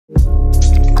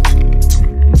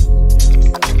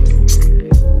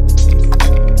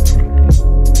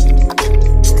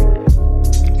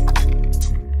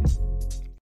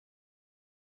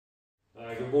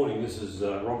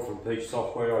Peach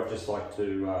software, I'd just like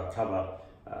to cover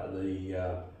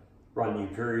the run new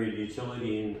period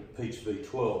utility in Peach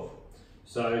V12.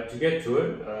 So to get to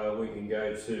it, we can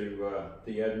go to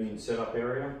the admin setup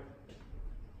area,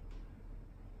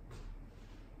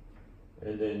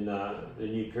 and then the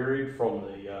new period from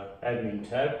the admin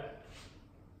tab.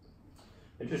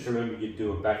 And just remember, you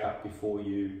do a backup before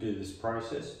you do this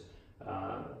process.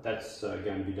 That's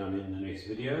going to be done in the next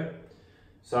video.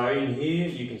 So in here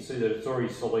you can see that it's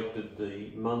already selected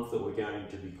the month that we're going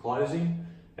to be closing,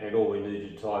 and all we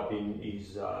need to type in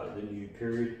is the new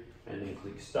period and then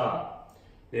click start.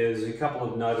 There's a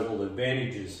couple of notable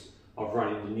advantages of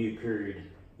running the new period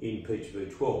in Peach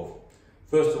V12.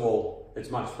 First of all, it's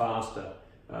much faster.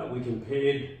 We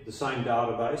compared the same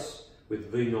database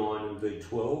with V9 and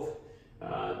V12.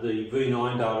 The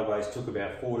V9 database took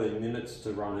about 14 minutes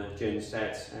to run a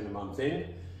GenStats and a month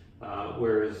end,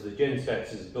 whereas the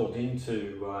GenStats is built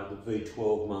into the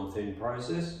V12 month end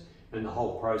process, and the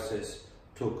whole process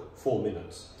took 4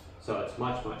 minutes. So it's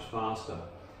much faster.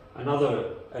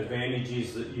 Another advantage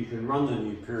is that you can run the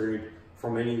new period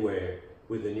from anywhere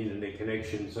with an internet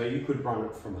connection. So you could run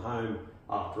it from home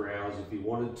after hours if you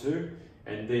wanted to,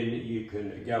 and then you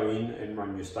can go in and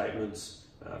run your statements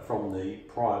from the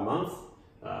prior month.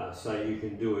 So you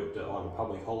can do it on a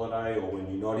public holiday, or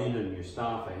when you're not in and your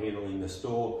staff are handling the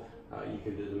store, you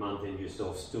can do the month end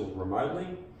yourself still remotely.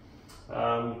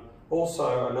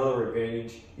 Also, another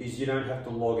advantage is you don't have to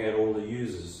log out all the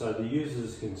users. So the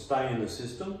users can stay in the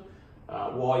system.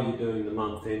 While you're doing the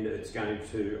month end, it's going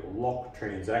to lock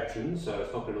transactions, so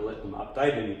it's not going to let them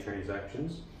update any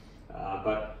transactions,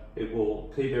 but it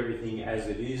will keep everything as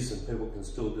it is, and people can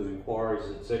still do inquiries,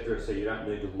 etc. So you don't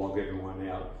need to log everyone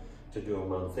out to do a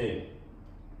month end.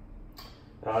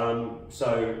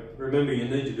 So remember, you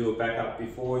need to do a backup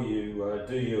before you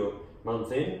do your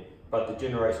month end, but the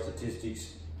generate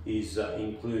statistics is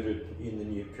included in the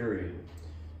new period.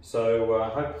 So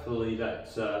hopefully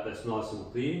that's nice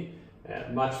and clear,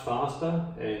 much faster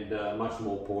and much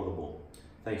more portable.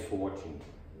 Thanks for watching.